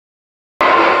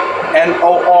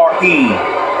NORE.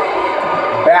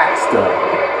 Baxter.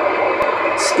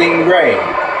 Stingray.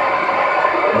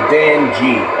 Dan G.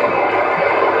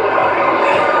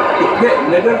 Hit,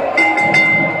 nigga.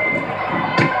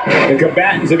 The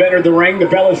combatants have entered the ring, the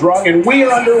bell is rung, and we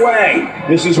are underway.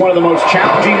 This is one of the most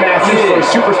challenging matches for a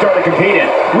superstar to compete in.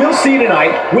 We'll see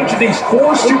tonight which of these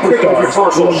four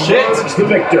superstars will emerge the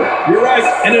victor. You're right,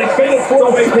 and in a fatal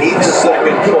four-way, each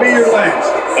second could be your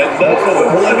last. Enough of the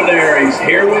preliminaries,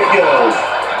 here we go.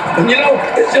 And you know,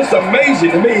 it's just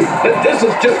amazing to me that this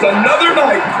is just another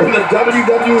night in the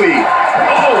WWE.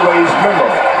 Always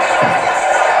memorable.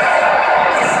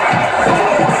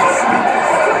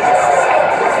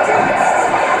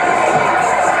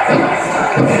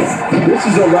 This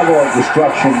is a level of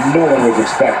destruction no one was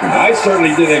expecting. I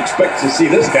certainly didn't expect to see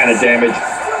this kind of damage.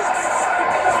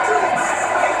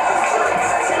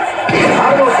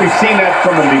 I don't know if we've seen that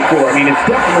from him before. I mean, it's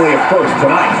definitely a first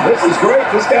tonight. This is great.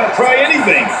 This guy will try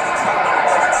anything.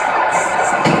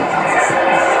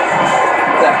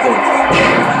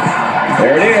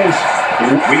 There it is.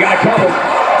 We got it covered.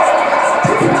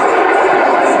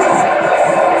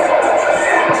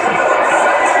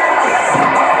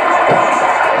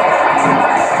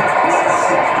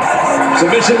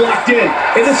 Submission locked in,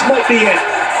 and this might be it.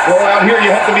 Well, out here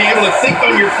you have to be able to think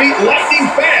on your feet lightning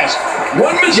fast.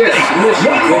 One mistake,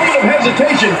 one moment of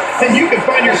hesitation, and you can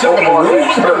find yourself in a world of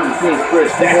hurt.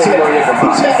 That's it.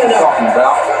 He's had enough.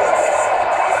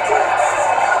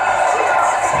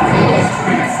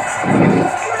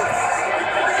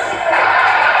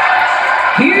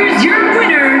 Here's your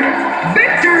winner,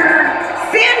 Victor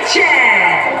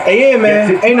Sanchez. Hey, yeah,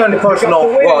 man, ain't nothing personal.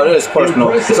 Well, it is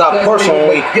personal, because I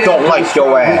personally don't like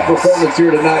your ass. Performance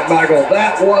here tonight, Michael.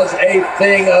 That was a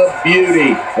thing of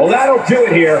beauty. Well, that'll do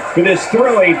it here for this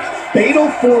thrilling fatal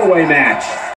four-way match.